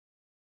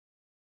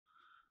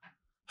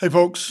Hey,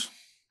 folks.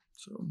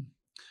 So,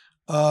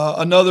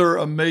 another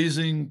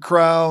amazing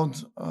crowd.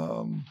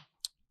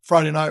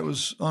 Friday night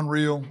was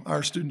unreal.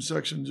 Our student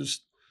section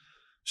just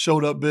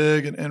showed up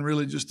big, and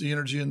really just the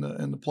energy in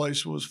the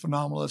place was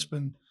phenomenal. That's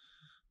been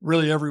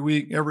really every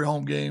week, every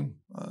home game.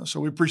 So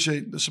we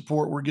appreciate the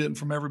support we're getting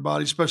from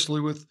everybody,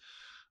 especially with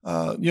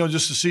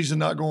just the season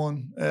not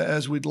going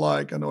as we'd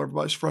like. I know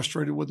everybody's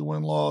frustrated with the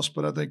win loss,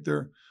 but I think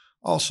they're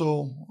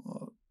also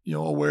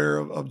aware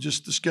of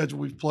just the schedule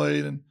we've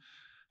played and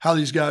how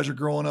these guys are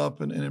growing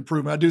up and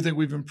improving. I do think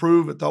we've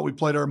improved. I thought we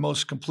played our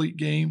most complete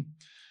game.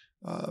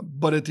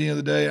 But at the end of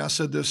the day, I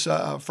said this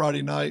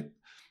Friday night,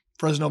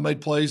 Fresno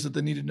made plays that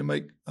they needed to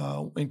make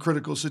in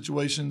critical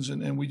situations,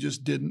 and we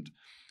just didn't.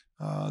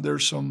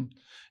 There's some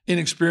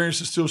inexperience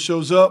that still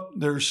shows up.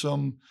 There's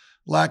some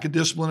lack of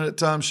discipline at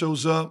times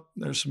shows up.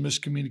 There's some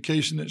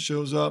miscommunication that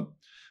shows up.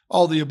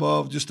 All the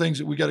above, just things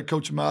that we got to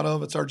coach them out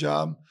of. It's our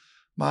job,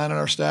 mine and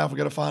our staff. We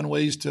got to find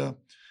ways to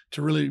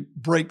really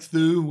break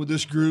through with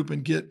this group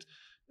and get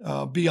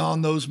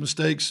beyond those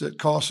mistakes that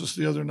cost us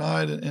the other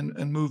night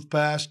and move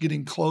past,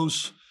 getting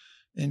close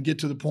and get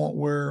to the point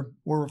where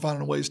we're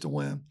finding ways to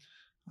win.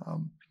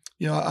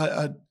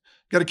 I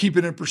got to keep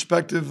it in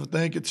perspective. I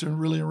think it's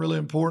really, really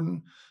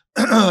important.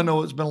 I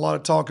know it's been a lot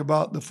of talk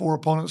about the four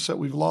opponents that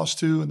we've lost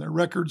to and their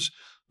records.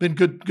 Been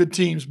good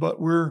teams, but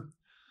we're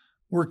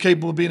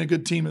capable of being a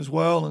good team as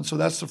well. And so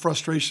that's the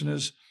frustration,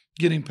 is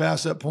getting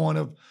past that point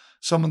of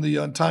some of the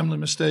untimely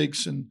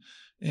mistakes and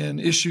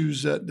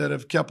issues that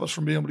have kept us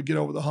from being able to get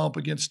over the hump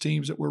against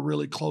teams that we're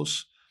really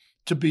close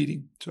to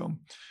beating. So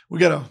we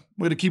got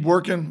to keep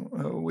working.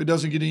 It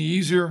doesn't get any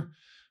easier.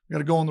 We got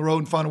to go on the road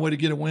and find a way to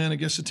get a win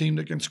against a team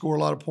that can score a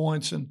lot of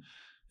points. And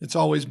it's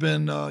always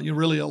been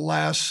really a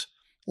last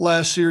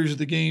series of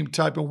the game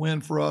type of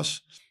win for us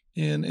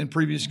in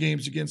previous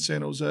games against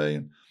San Jose.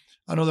 And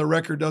I know their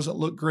record doesn't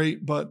look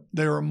great, but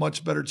they're a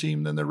much better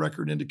team than their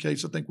record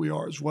indicates. I think we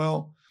are as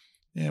well.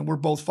 And we're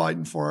both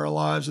fighting for our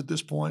lives at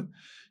this point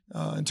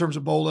in terms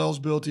of bowl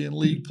eligibility and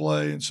league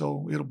play. And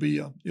so it'll be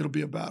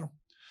a battle.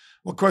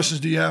 What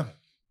questions do you have?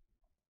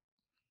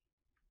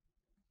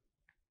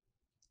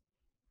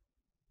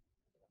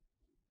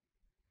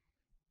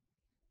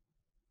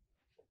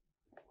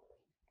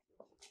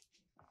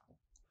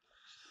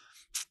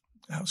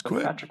 That was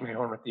quick. Patrick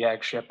Mayhorn with the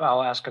Ag Ship.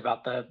 I'll ask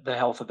about the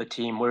health of the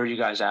team. Where are you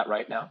guys at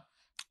right now? A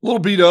little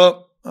beat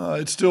up.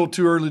 It's still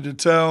too early to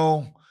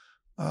tell.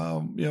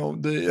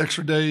 The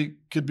extra day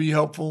could be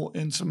helpful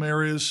in some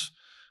areas,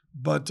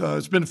 but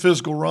it's been a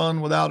physical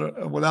run without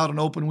an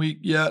open week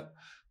yet.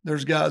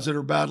 There's guys that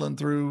are battling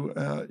through.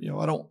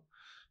 I don't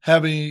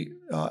have any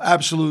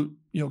absolute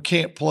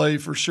can't play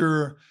for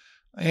sure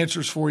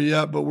answers for you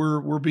yet, but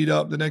we're beat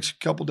up. The next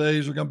couple of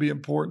days are going to be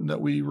important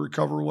that we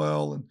recover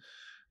well and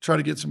try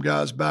to get some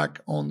guys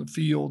back on the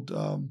field,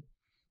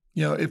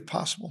 if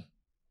possible.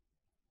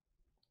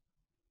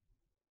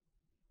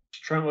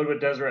 Trent Wood with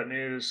Deseret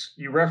News.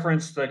 You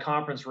referenced the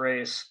conference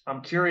race.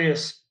 I'm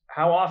curious,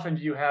 how often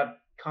do you have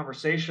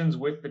conversations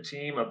with the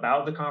team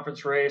about the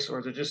conference race, or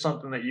is it just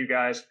something that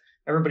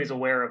everybody's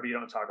aware of, but you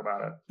don't talk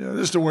about it? Yeah,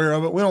 just aware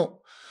of it.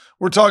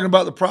 We're talking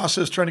about the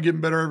process, trying to get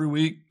better every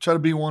week, try to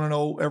be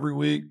 1-0 every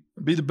week,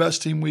 be the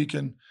best team we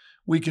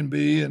can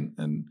be.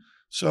 And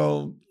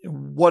so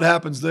what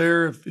happens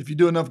there, if you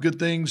do enough good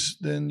things,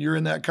 then you're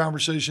in that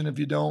conversation. If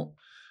you don't,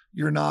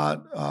 you're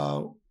not.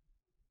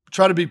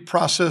 Try to be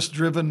process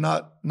driven,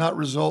 not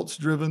results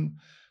driven,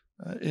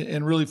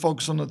 and really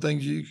focus on the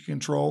things you can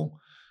control,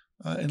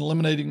 and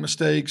eliminating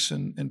mistakes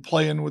and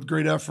playing with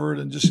great effort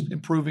and just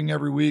improving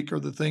every week are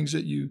the things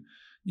that you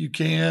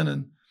can.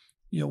 And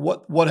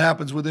what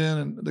happens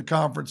within the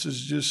conference is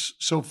just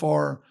so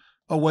far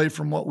away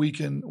from what we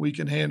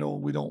can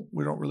handle. We don't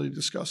really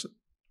discuss it.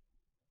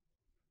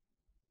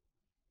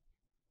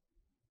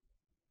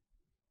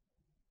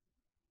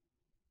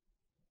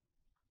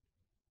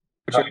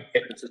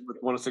 This is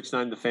with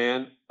 106.9 The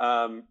Fan.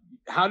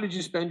 How did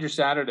you spend your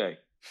Saturday?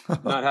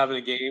 Not having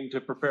a game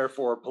to prepare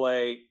for or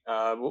play.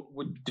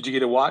 Did you get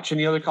to watch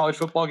any other college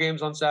football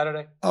games on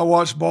Saturday? I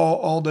watched ball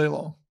all day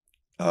long.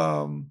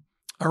 I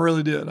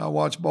really did. I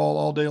watched ball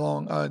all day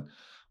long. I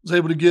was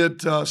able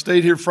to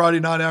stayed here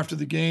Friday night after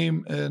the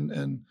game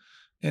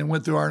and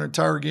went through our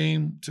entire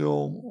game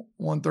till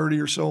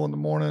 1:30 or so in the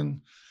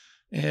morning.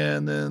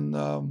 And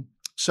then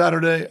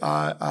Saturday,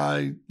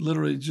 I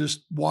literally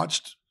just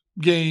watched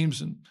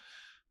games and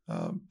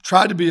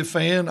tried to be a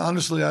fan.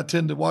 Honestly, I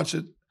tend to watch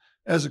it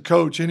as a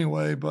coach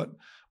anyway, but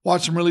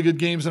watch some really good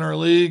games in our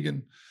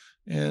league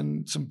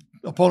and some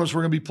opponents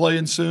we're going to be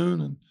playing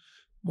soon, and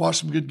watch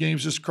some good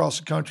games just across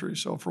the country.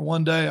 So for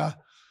one day, I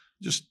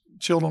just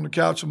chilled on the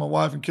couch with my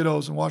wife and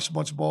kiddos and watched a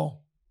bunch of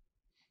ball.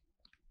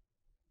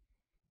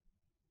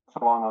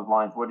 Along those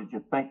lines, what did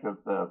you think of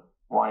the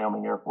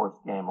Wyoming Air Force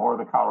game or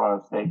the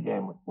Colorado State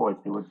game with Boise?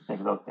 What did you think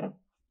of those games?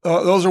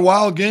 Those are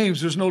wild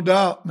games. There's no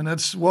doubt. I mean,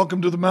 that's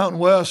welcome to the Mountain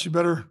West. You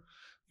better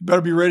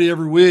be ready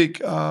every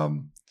week.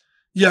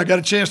 I got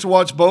a chance to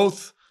watch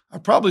both. I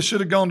probably should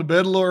have gone to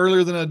bed a little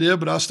earlier than I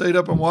did, but I stayed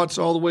up and watched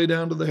all the way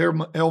down to the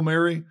Hail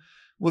Mary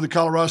with the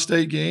Colorado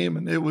State game,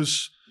 and it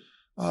was,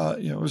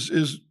 it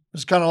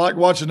was kind of like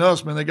watching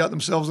us, man. They got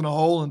themselves in a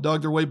hole and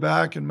dug their way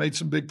back and made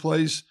some big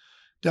plays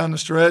down the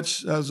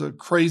stretch. That was a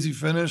crazy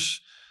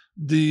finish.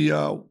 The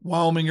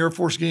Wyoming Air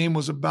Force game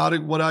was about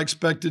what I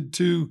expected.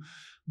 Two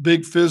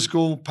big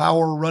physical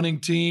power running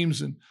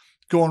teams and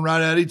going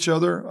right at each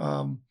other.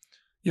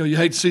 You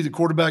hate to see the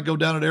quarterback go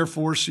down at Air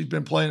Force. He's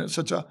been playing at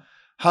such a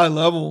high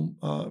level,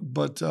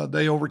 but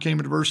they overcame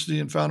adversity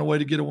and found a way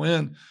to get a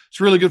win.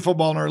 It's really good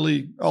football in our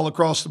league all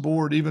across the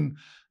board. Even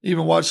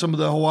watch some of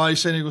the Hawaii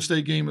San Diego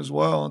State game as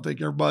well. I think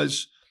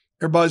everybody's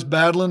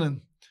battling,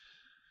 and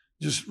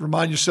just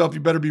remind yourself you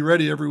better be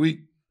ready every week.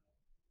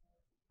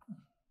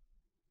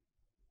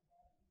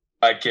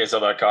 At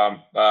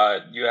KSL.com,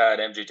 you had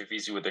MJ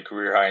Tafisi with a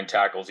career high in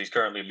tackles. He's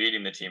currently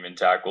leading the team in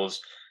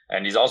tackles,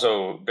 and he's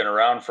also been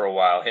around for a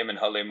while. Him and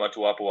Hale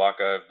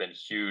Matuapuaka have been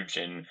huge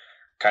in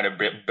kind of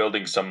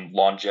building some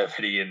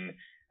longevity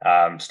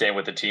and staying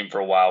with the team for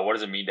a while. What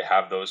does it mean to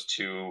have those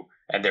two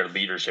and their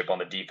leadership on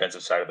the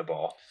defensive side of the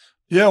ball?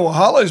 Yeah, well,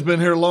 Hale's been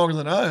here longer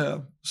than I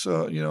have.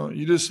 So,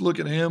 you just look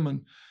at him,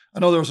 and I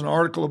know there was an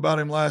article about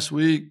him last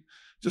week,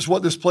 just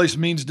what this place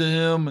means to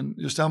him and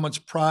just how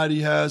much pride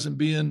he has in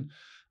being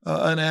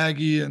an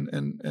Aggie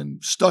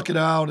and stuck it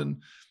out,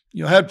 and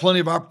had plenty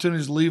of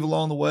opportunities to leave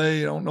along the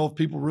way. I don't know if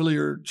people really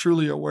are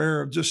truly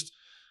aware of just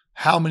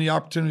how many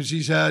opportunities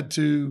he's had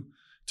to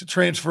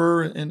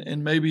transfer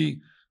and maybe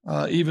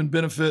even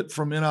benefit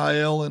from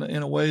NIL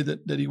in a way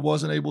that he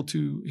wasn't able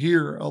to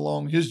here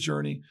along his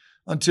journey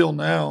until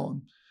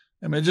now.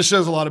 I mean, it just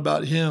says a lot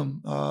about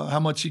him, how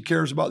much he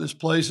cares about this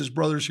place. His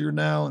brother's here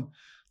now, and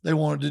they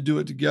wanted to do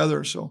it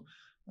together. So,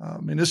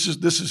 this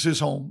is his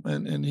home,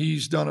 and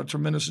he's done a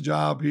tremendous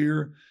job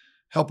here,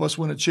 help us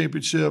win a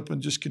championship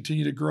and just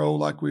continue to grow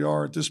like we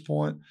are at this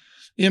point.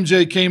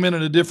 MJ came in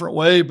a different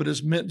way, but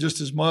it's meant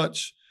just as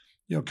much,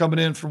 coming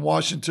in from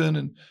Washington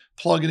and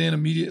plugging in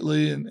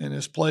immediately and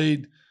has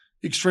played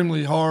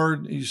extremely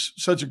hard. He's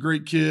such a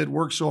great kid,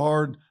 worked so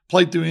hard,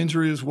 played through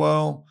injury as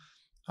well.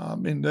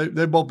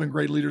 They've both been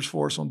great leaders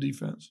for us on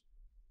defense.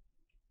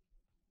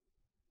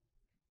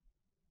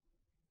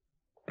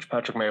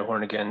 Patrick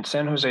Mayhorn again.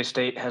 San Jose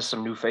State has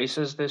some new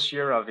faces this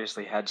year,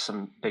 obviously had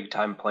some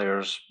big-time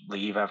players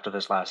leave after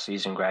this last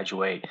season,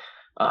 graduate.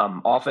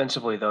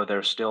 Offensively, though,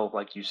 they're still,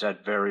 like you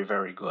said, very,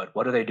 very good.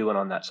 What are they doing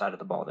on that side of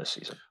the ball this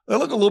season? They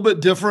look a little bit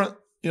different.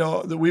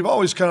 That we've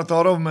always kind of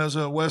thought of them as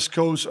a West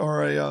Coast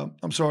or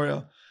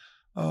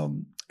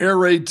air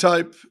raid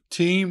type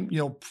team,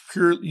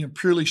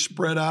 purely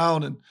spread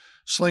out and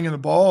slinging the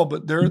ball,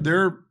 but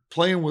they're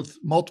playing with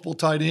multiple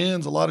tight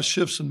ends, a lot of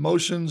shifts and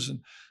motions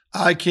and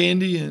eye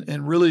candy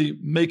and really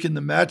making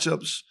the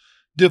matchups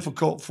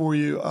difficult for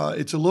you.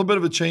 It's a little bit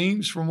of a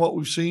change from what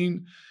we've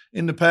seen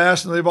in the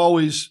past, and they've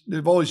always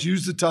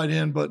used the tight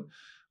end, but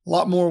a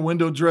lot more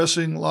window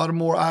dressing, a lot of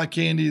more eye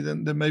candy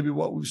than maybe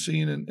what we've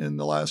seen in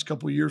the last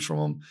couple of years from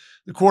them.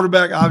 The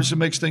quarterback obviously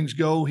makes things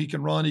go. He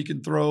can run, he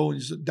can throw.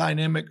 He's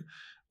dynamic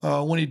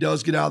when he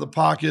does get out of the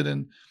pocket.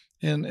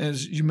 And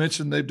as you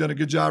mentioned, they've done a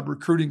good job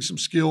recruiting some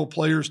skilled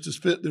players to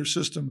fit their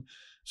system.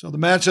 So the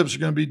matchups are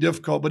going to be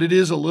difficult, but it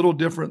is a little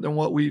different than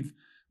what we've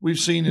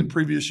seen in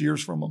previous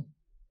years from them.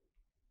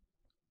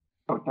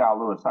 Coach Al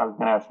Lewis, I was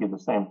going to ask you the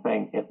same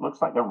thing. It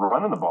looks like they're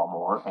running the ball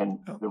more, and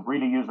they're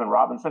really using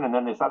Robinson. And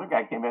then this other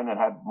guy came in and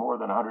had more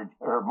than 100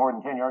 or more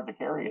than 10 yards to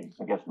carry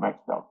against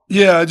Mexico.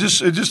 Yeah, it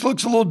just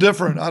looks a little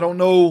different. I don't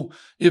know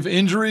if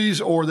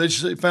injuries or they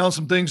just found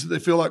some things that they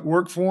feel like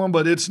work for them,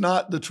 but it's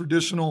not the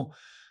traditional,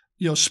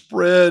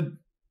 spread,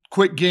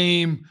 quick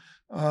game,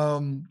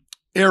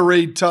 air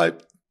raid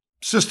type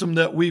system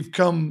that we've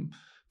come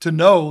to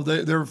know.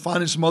 They're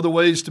finding some other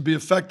ways to be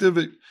effective.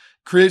 It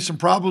creates some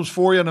problems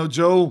for you. I know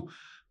Joe,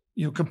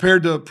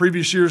 compared to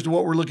previous years to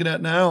what we're looking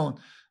at now,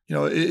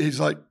 he's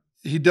like,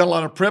 he'd done a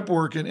lot of prep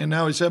work and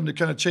now he's having to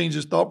kind of change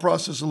his thought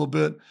process a little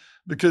bit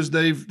because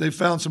they've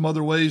found some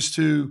other ways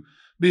to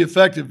be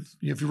effective.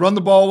 If you run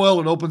the ball well,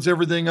 it opens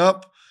everything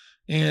up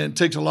and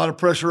takes a lot of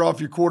pressure off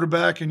your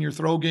quarterback and your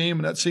throw game.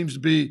 And that seems to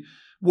be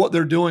what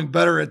they're doing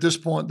better at this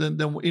point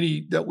than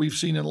any that we've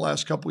seen in the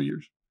last couple of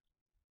years.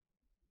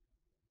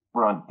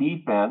 We're on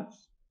defense.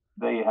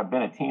 They have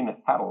been a team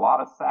that's had a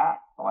lot of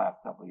sacks the last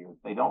couple of years.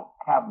 They don't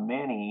have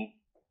many.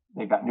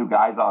 They've got new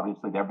guys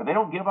obviously there, but they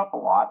don't give up a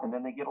lot, and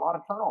then they get a lot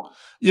of turnovers.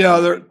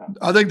 Yeah,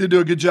 I think they do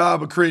a good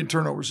job of creating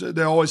turnovers.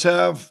 They always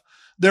have.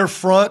 Their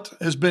front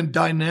has been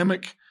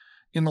dynamic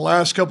in the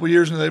last couple of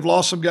years, and they've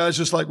lost some guys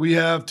just like we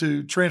have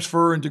to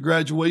transfer into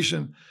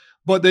graduation,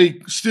 but they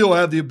still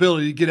have the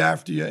ability to get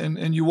after you.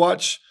 And you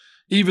watch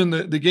even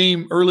the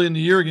game early in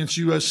the year against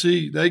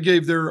USC, they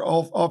gave their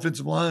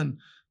offensive line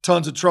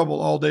tons of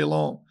trouble all day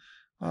long.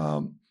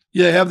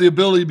 They have the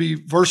ability to be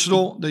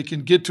versatile. They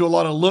can get to a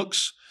lot of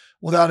looks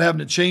without having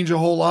to change a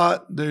whole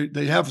lot.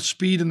 They have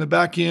speed in the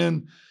back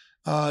end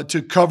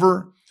to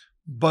cover,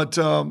 but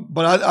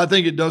I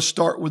think it does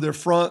start with their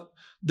front.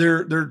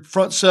 Their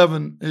front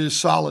seven is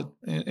solid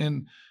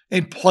and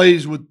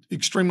plays with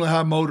extremely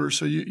high motor.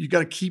 So you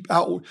got to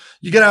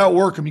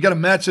outwork them. You got to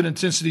match that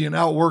intensity and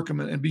outwork them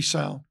and be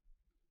sound.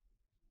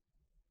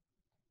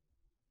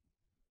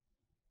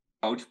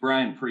 Coach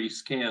Brian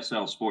Priest,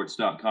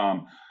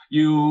 KSLSports.com.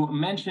 You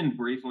mentioned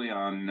briefly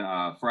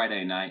on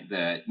Friday night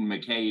that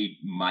McKay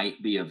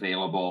might be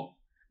available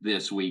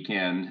this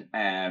weekend.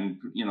 And,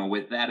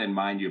 with that in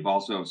mind, you've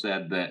also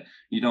said that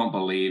you don't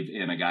believe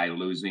in a guy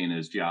losing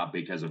his job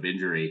because of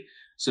injury.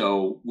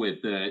 So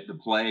with the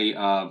play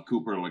of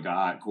Cooper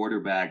Legas,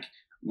 quarterback,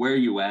 where are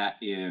you at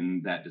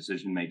in that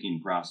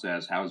decision-making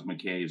process? How's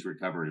McKay's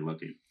recovery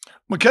looking?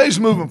 McKay's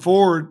moving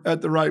forward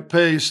at the right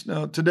pace.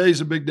 Now,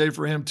 today's a big day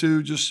for him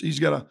too. Just he's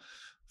got to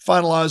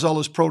finalize all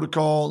his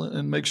protocol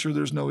and make sure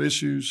there's no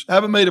issues. I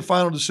haven't made a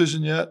final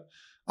decision yet.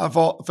 I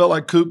felt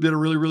like Coop did a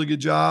really, really good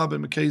job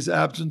in McKay's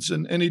absence,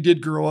 and he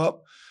did grow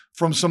up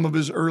from some of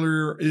his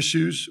earlier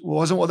issues.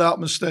 Wasn't without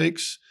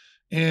mistakes,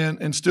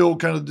 and still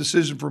kind of the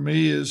decision for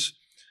me is,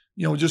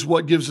 just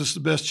what gives us the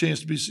best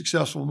chance to be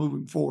successful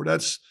moving forward.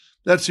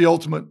 That's the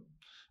ultimate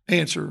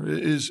answer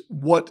is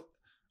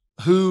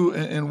who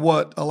and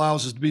what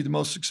allows us to be the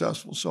most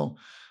successful. So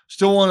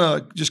still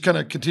want to just kind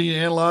of continue to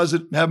analyze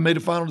it. Haven't made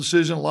a final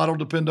decision. A lot will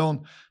depend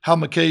on how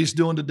McKay's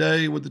doing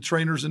today with the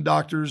trainers and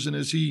doctors, and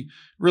is he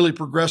really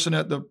progressing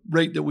at the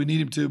rate that we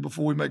need him to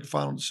before we make a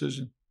final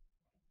decision.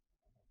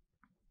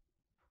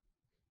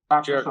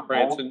 If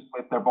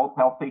they're both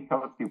healthy,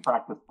 Coach, do you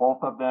practice both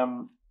of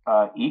them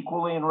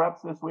equally in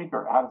reps this week,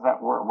 or how does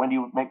that work? When do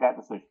you make that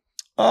decision?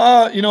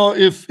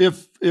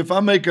 If I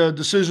make a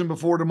decision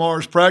before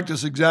tomorrow's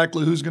practice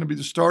exactly who's going to be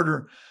the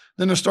starter,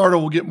 then the starter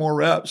will get more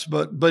reps.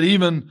 But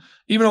even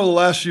over the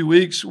last few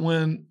weeks,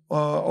 when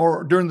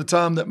or during the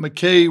time that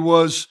McKay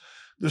was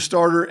the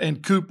starter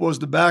and Coop was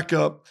the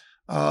backup,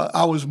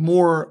 I was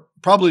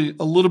probably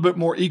a little bit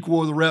more equal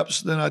with the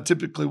reps than I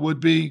typically would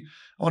be.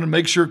 I want to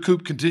make sure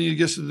Coop continued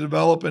to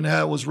develop and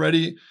was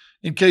ready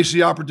in case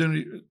the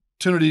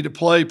opportunity to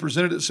play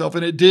presented itself,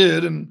 and it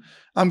did, and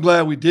I'm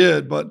glad we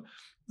did. But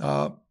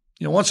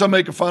once I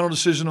make a final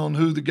decision on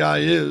who the guy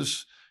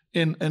is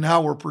and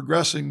how we're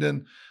progressing,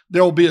 then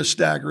there will be a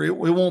stagger. It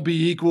won't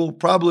be equal.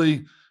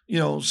 Probably,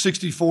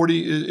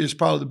 60-40 is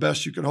probably the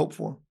best you could hope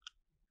for.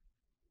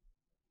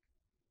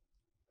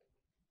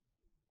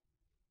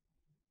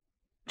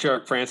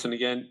 Jarek Franson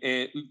again.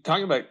 And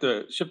talking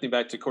about shifting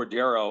back to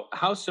Cordero,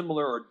 how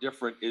similar or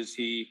different is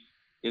he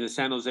in the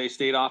San Jose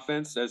State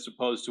offense as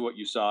opposed to what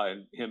you saw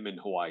in him in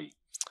Hawaii?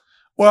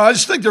 Well, I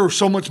just think they were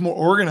so much more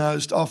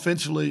organized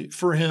offensively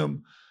for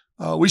him.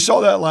 We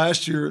saw that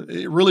last year.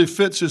 It really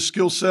fits his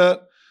skill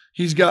set.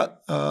 He's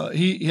got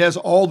he has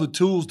all the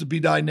tools to be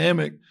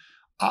dynamic.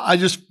 I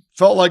just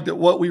felt like that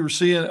what we were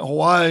seeing at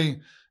Hawaii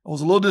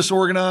was a little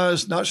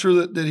disorganized. Not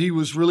sure that he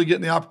was really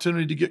getting the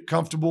opportunity to get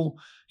comfortable.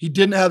 He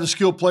didn't have the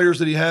skilled players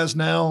that he has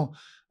now,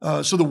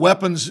 so the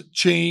weapons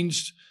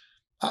changed.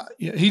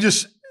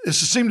 It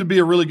seemed to be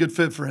a really good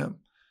fit for him.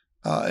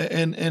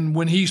 And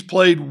when he's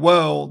played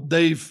well,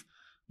 they've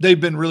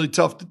been really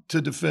tough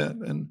to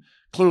defend. And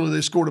clearly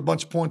they scored a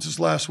bunch of points this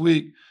last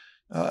week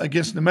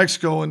against New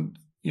Mexico. And,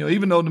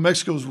 even though New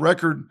Mexico's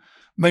record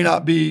may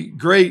not be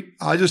great,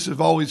 I just have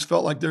always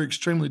felt like they're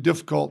extremely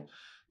difficult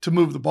to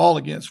move the ball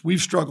against.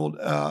 We've struggled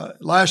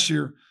last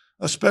year,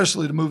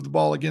 especially to move the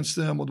ball against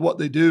them with what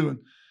they do. And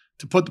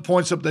to put the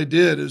points up they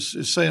did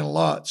is saying a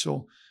lot.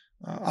 So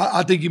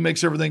I think he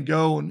makes everything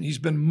go, and he's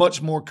been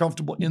much more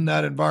comfortable in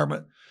that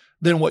environment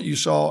than what you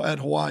saw at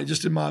Hawaii,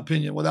 just in my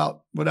opinion,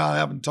 without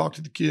having talked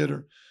to the kid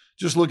or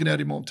just looking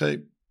at him on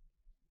tape.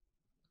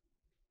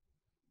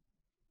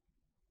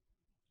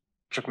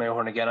 Patrick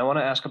Mayhorn again. I want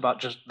to ask about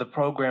just the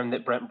program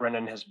that Brent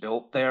Brennan has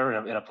built there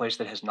in a place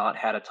that has not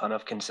had a ton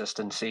of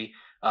consistency.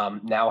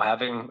 Now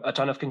having a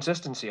ton of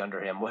consistency under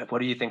him, what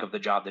do you think of the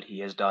job that he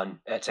has done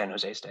at San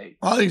Jose State?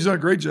 I think he's done a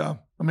great job.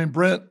 I mean,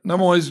 Brent,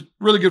 number one, he's a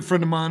really good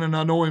friend of mine, and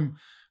I know him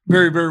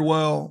very, very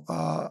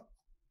well.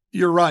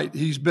 You're right.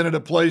 He's been at a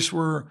place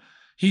where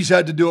he's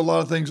had to do a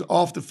lot of things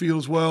off the field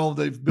as well.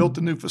 They've built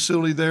a new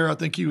facility there. I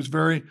think he was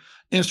very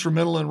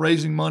instrumental in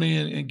raising money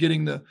and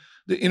getting the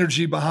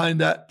energy behind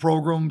that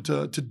program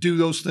to do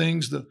those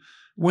things, to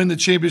win the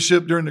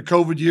championship during the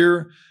COVID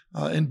year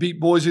and beat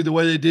Boise the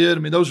way they did.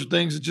 I mean, those are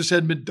things that just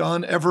hadn't been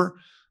done ever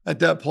at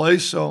that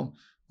place. So,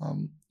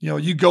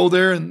 you go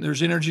there and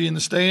there's energy in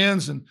the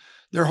stands, and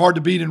they're hard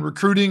to beat in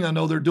recruiting. I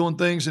know they're doing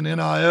things in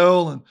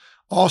NIL and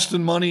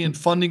Austin money and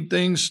funding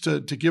things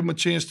to give them a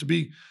chance to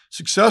be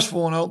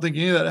successful. And I don't think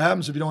any of that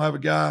happens if you don't have a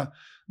guy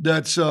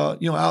that's, out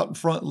in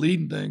front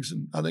leading things.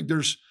 And I think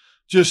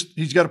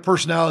he's got a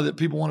personality that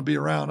people want to be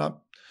around.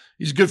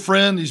 He's a good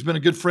friend. He's been a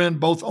good friend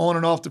both on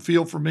and off the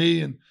field for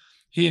me. And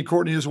he and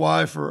Courtney, his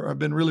wife, have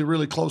been really,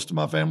 really close to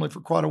my family for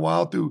quite a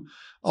while through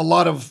a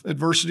lot of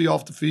adversity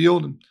off the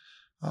field. And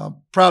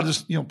proud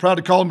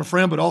to call him a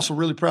friend, but also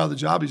really proud of the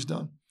job he's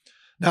done.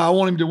 Now, I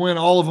want him to win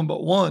all of them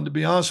but one, to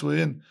be honest with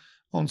you. And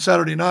on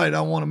Saturday night,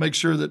 I want to make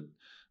sure that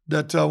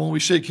when we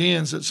shake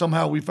hands, that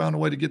somehow we found a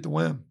way to get the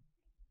win.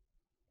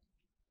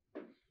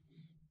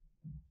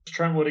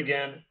 Trentwood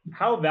again.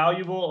 How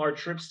valuable are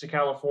trips to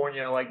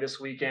California like this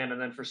weekend and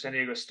then for San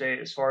Diego State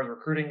as far as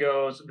recruiting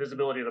goes,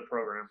 visibility of the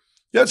program?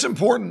 Yeah, it's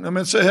important. I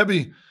mean, it's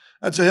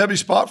that's a heavy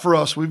spot for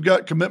us. We've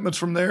got commitments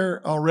from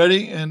there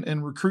already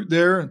and recruit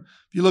there. And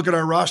if you look at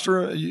our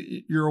roster,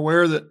 you're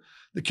aware that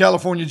the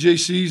California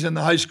JCs and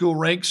the high school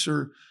ranks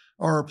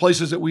are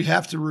places that we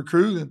have to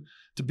recruit, and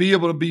to be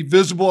able to be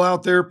visible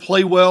out there,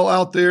 play well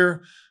out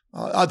there.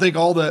 I think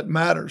all that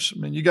matters. I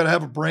mean, you got to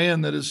have a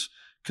brand that is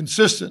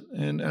consistent.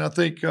 And I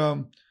think,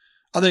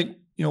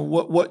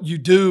 what you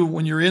do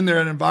when you're in there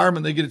in an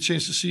environment, they get a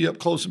chance to see up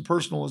close and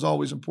personal is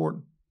always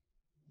important.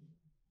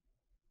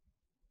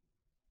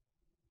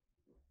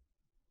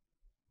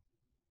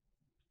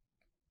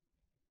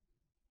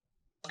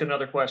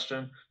 Another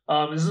question.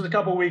 This is a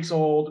couple weeks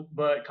old,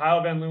 but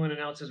Kyle Van Leeuwen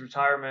announced his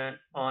retirement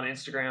on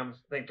Instagram, I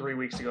think 3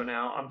 weeks ago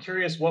now. I'm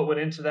curious what went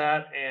into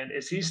that, and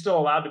is he still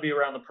allowed to be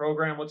around the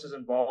program? What's his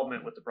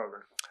involvement with the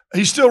program?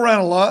 He's still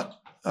around a lot.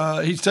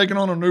 He's taken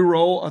on a new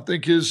role. I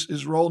think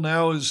his role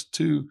now is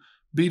to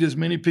beat as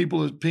many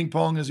people at ping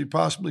pong as he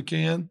possibly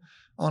can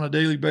on a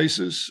daily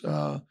basis,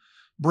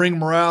 bring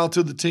morale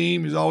to the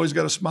team. He's always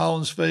got a smile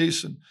on his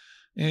face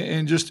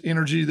and just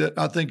energy that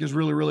I think is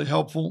really, really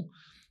helpful.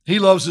 He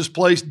loves this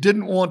place,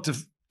 didn't want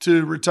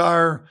to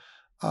retire.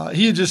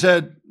 He had just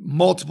had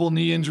multiple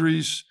knee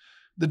injuries.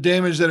 The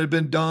damage that had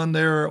been done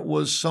there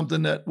was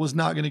something that was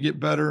not going to get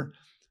better.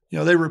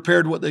 They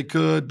repaired what they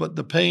could, but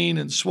the pain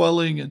and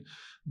swelling and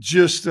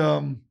just,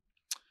 I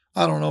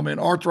don't know, man,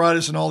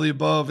 arthritis and all the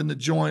above in the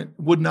joint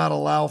would not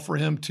allow for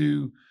him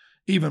to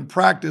even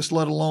practice,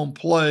 let alone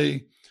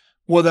play,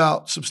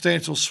 without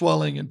substantial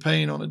swelling and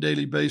pain on a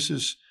daily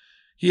basis.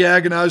 He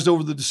agonized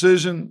over the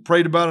decision,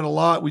 prayed about it a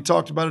lot. We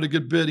talked about it a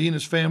good bit. He and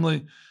his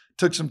family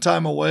took some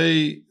time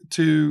away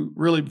to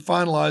really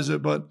finalize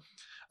it. But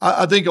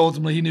I think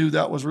ultimately he knew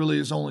that was really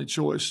his only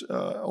choice,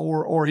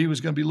 or he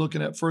was going to be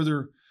looking at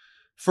further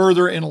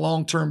and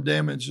long-term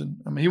damage. And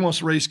I mean, he wants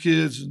to raise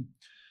kids and,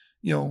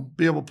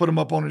 be able to put them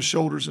up on his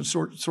shoulders and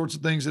sorts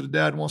of things that a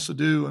dad wants to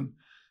do.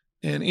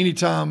 And any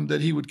time that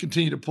he would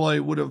continue to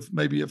play would have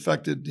maybe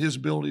affected his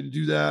ability to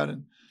do that.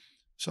 And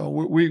so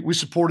we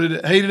supported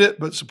it, hated it,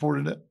 but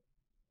supported it.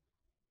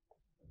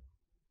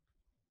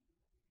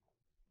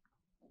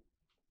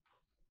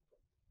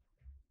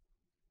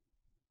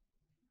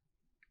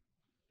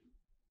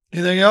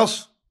 Anything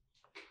else?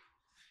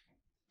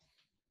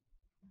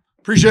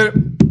 Appreciate it.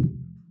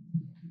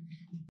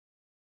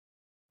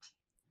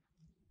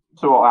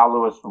 So Al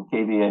Lewis from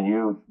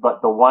KVNU,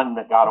 but the one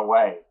that got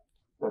away,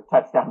 the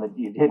touchdown that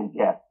you didn't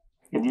get.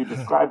 Can you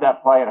describe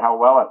that play and how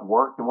well it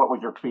worked, and what was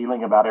your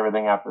feeling about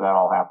everything after that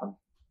all happened?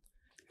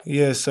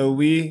 Yeah, so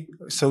we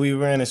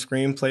ran a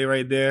screenplay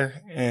right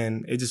there,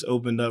 and it just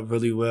opened up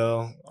really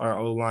well. Our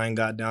O-line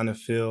got down the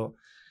field,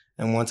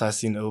 and once I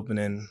seen the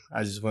opening,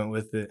 I just went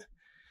with it.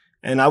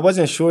 And I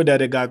wasn't sure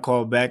that it got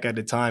called back at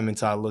the time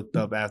until I looked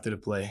up after the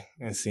play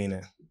and seen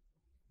it.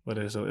 But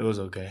it was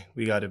okay.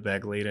 We got it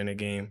back later in the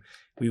game.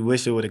 We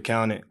wish it would have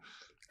counted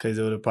because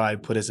it would have probably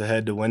put us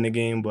ahead to win the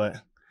game, but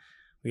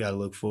we got to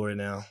look forward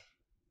now.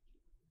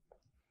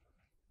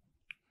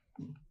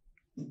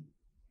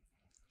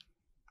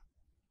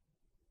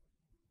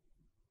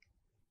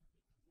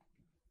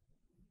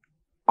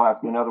 I'll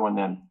ask you another one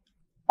then.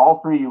 All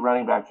three of you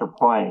running backs are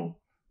playing.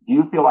 Do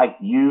you feel like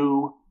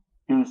you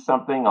do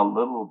something a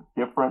little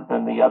different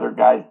than the other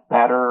guys,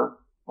 better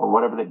or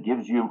whatever, that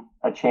gives you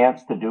a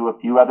chance to do a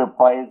few other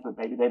plays that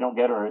maybe they don't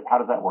get, or how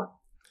does that work?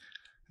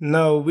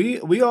 No,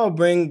 we all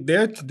bring,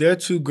 they're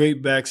two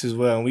great backs as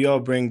well. And we all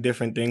bring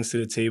different things to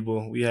the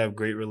table. We have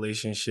great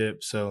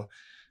relationships. So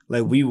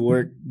like we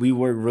work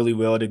really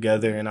well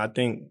together. And I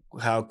think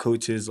how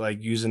coaches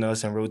like using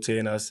us and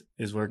rotating us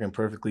is working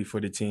perfectly for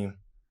the team.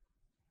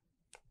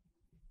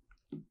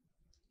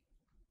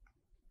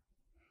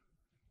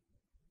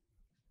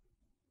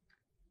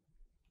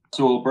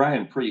 So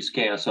Brian Priest,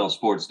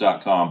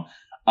 KSLSports.com.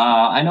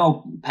 I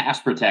know pass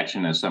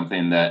protection is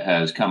something that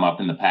has come up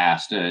in the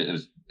past, a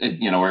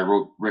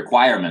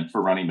requirement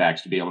for running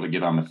backs to be able to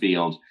get on the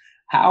field.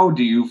 How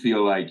do you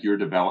feel like your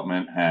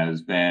development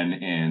has been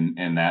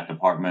in that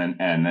department?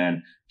 And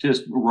then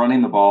just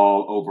running the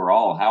ball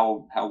overall,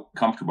 how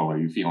comfortable are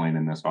you feeling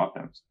in this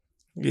offense?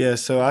 Yeah,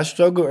 so I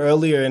struggled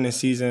earlier in the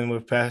season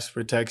with pass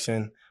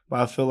protection,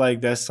 but I feel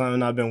like that's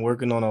something I've been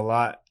working on a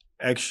lot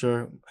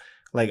extra.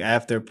 Like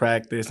after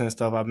practice and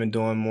stuff, I've been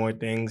doing more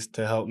things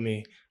to help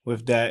me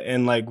with that,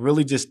 and like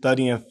really just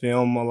studying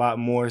film a lot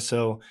more,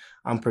 so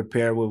I'm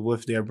prepared with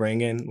what they're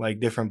bringing, like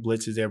different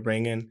blitzes they're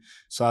bringing.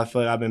 So I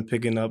feel like I've been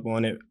picking up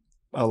on it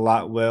a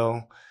lot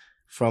well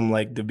from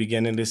like the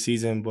beginning of the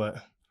season.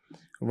 But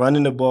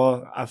running the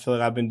ball, I feel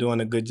like I've been doing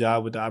a good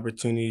job with the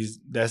opportunities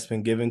that's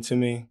been given to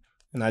me,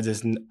 and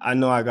I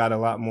know I got a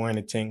lot more in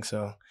the tank,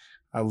 so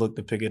I look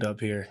to pick it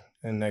up here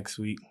in next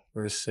week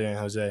versus San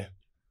Jose.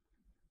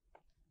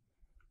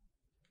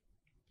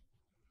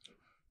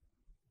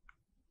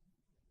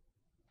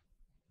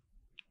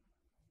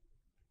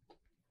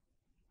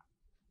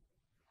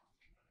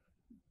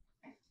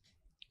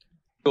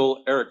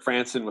 Eric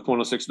Franson with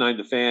 106.9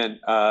 The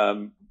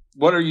Fan.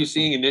 What are you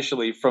seeing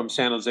initially from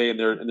San Jose in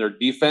their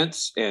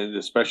defense, and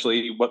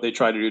especially what they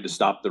try to do to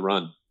stop the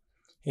run?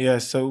 Yeah,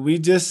 so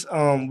we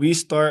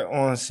start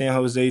on San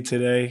Jose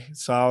today,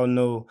 so I'll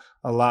know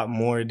a lot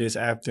more this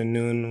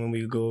afternoon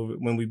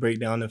when we break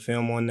down the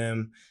film on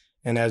them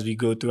and as we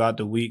go throughout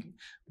the week.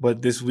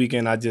 But this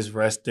weekend I just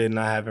rested and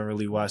I haven't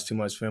really watched too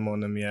much film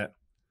on them yet.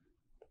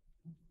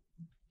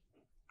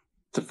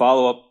 To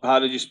follow up, how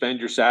did you spend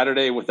your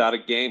Saturday without a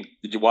game?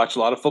 Did you watch a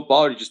lot of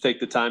football, or did you just take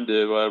the time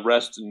to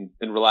rest and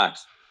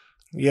relax?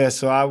 Yeah,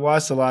 so I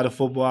watched a lot of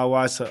football. I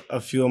watched a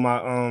few of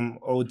my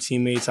old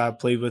teammates I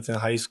played with in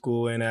high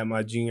school and at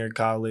my junior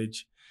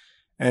college,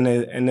 and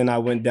then I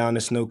went down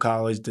to Snow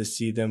College to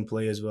see them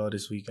play as well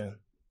this weekend.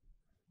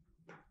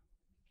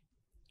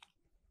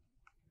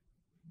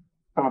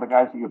 Some of the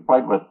guys that you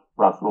played with,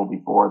 Russell,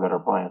 before that are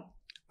playing.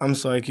 I'm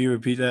sorry, can you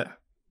repeat that?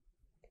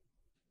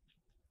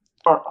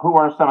 Or who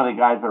are some of the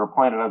guys that are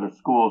playing at other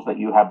schools that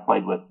you have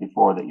played with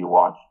before that you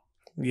watched?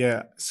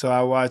 Yeah, so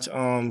I watch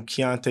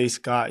Keontae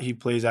Scott. He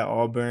plays at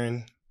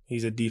Auburn.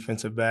 He's a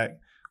defensive back.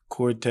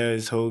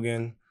 Cortez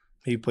Hogan.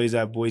 He plays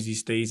at Boise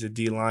State. He's a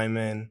D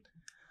lineman.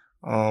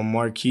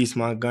 Marquise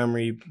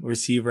Montgomery,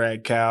 receiver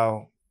at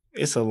Cal.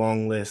 It's a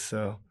long list,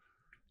 so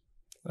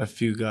a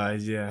few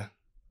guys, yeah.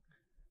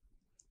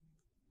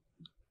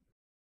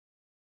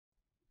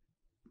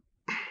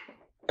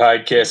 Hi,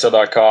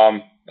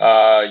 KSL.com.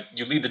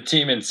 You lead the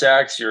team in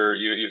sacks.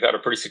 You've had a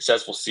pretty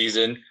successful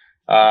season,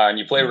 and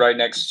you play right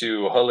next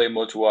to Hale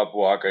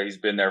Motuapuaka. He's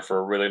been there for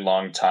a really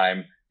long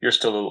time. You're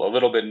still a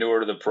little bit newer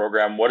to the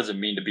program. What does it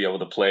mean to be able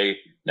to play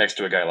next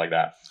to a guy like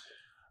that?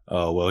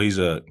 Well, he's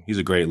a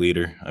great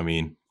leader. I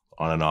mean,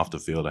 on and off the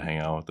field, I hang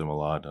out with him a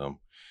lot.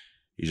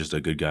 He's just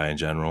a good guy in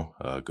general,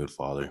 a good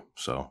father.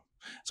 So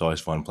it's always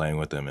fun playing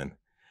with him, and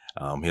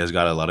he has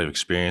got a lot of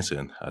experience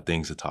and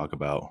things to talk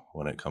about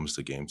when it comes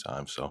to game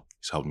time. So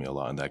he's helped me a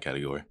lot in that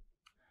category.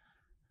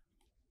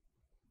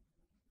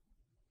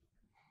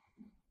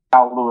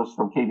 Al Lewis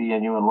from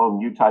KVNU in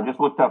Logan, Utah. I just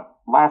looked up.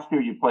 Last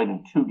year you played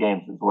in 2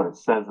 games, is what it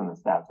says in the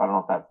stats. I don't know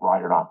if that's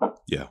right or not, but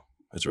Yeah,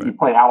 that's right. you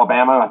played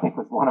Alabama. I think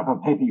was one of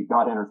them. Maybe you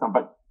got in or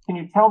something. But can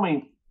you tell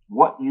me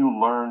what you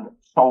learned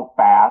so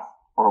fast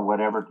or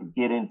whatever to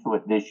get into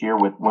it this year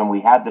with when we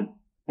had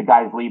the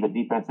guys leave at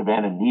defensive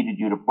end and needed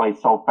you to play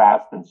so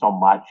fast and so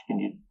much? Can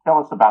you tell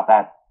us about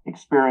that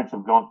experience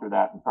of going through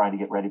that and trying to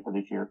get ready for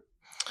this year?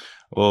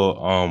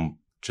 Well,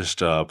 just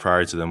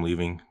prior to them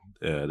leaving,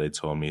 they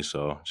told me,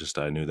 so just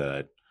I knew that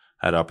I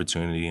had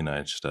opportunity, and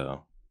I just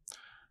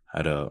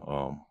had to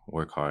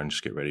work hard and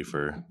just get ready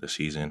for the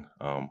season.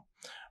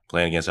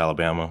 Playing against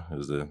Alabama, it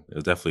was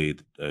definitely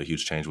a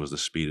huge change. Was the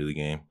speed of the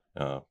game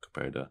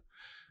compared to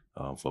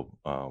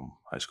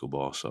high school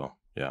ball? So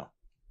yeah.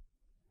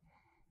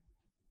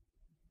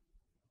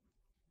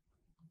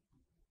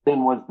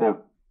 Then was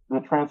the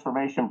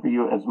transformation for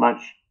you as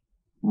much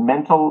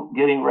mental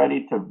getting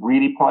ready to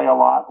really play a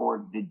lot,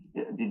 or did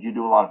you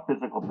do a lot of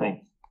physical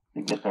things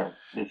to get there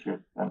this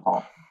year, then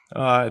Paul?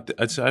 I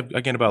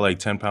gained about like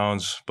 10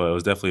 pounds, but it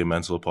was definitely a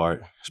mental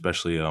part,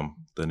 especially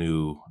the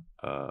new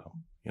the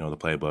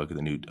playbook,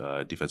 the new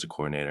defensive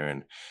coordinator,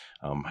 and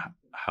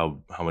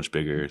how much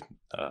bigger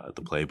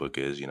the playbook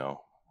is,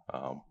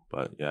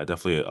 But yeah,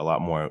 definitely a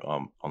lot more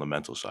on the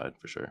mental side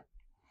for sure.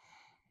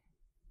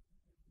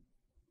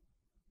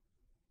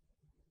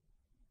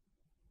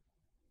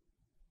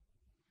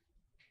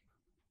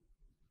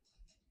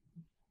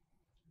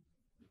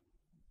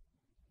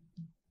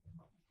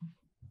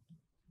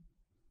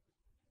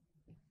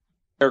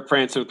 Eric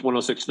Frandsen with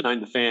 106.9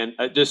 The Fan.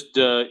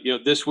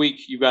 This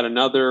week you've got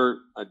another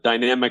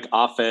dynamic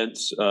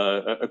offense,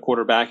 a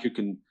quarterback who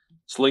can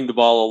sling the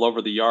ball all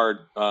over the yard.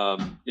 I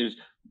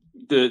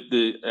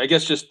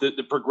guess just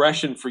the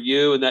progression for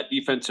you and that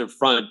defensive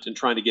front and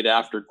trying to get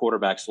after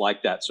quarterbacks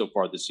like that so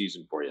far this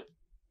season for you.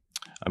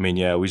 I mean,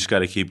 yeah, we just got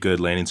to keep good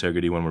lane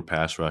integrity when we're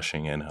pass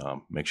rushing and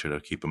make sure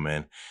to keep them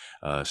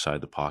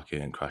inside the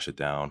pocket and crush it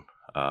down.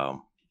 I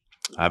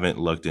haven't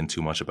looked in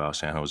too much about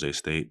San Jose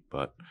State,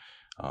 but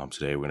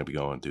today we're going to be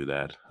going through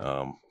that.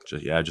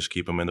 Just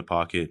keep them in the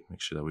pocket,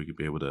 make sure that we can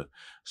be able to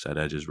set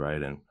edges right,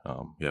 and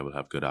we'll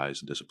have good eyes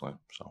and discipline.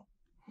 So,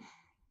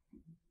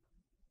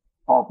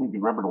 Paul, if you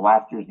can remember the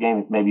last year's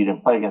game, maybe you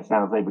didn't play against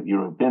San Jose, but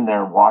you have been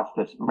there and watched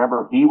this.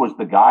 Remember, he was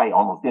the guy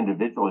almost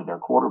individually, their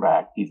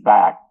quarterback. He's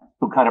back,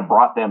 who kind of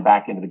brought them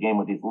back into the game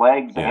with his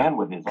legs and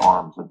with his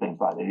arms and things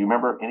like that. Do you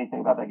remember anything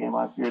about that game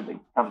last year that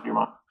comes to your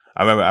mind?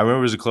 I remember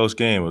it was a close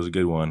game. It was a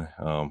good one.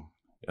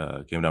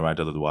 Came down right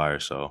to the wire.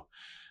 So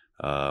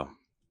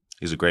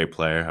he's a great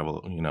player.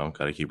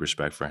 Got to keep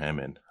respect for him,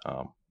 and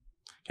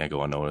can't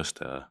go unnoticed.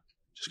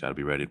 Just got to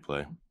be ready to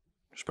play.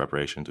 Just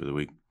preparation through the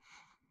week.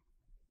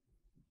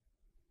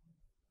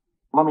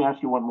 Let me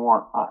ask you one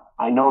more.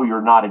 I know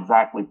you're not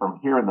exactly from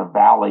here in the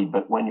Valley,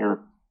 but when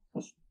you're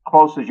as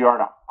close as you are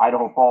to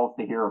Idaho Falls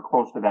to here or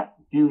close to that,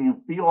 do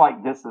you feel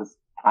like this is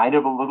kind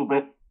of a little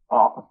bit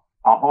a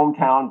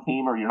hometown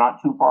team, or you're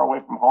not too far away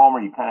from home,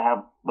 or you kind of have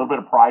a little bit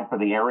of pride for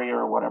the area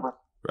or whatever?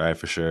 Right,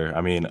 for sure.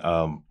 I mean,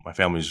 my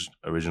family's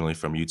originally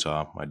from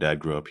Utah. My dad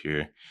grew up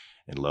here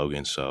in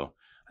Logan, so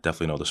I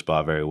definitely know the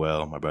spot very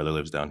well. My brother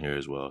lives down here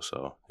as well,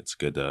 so it's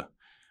good to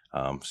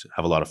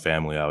have a lot of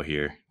family out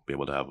here, be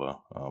able to have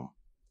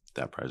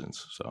that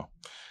presence. So,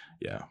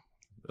 yeah,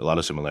 a lot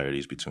of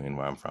similarities between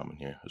where I'm from and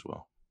here as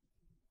well.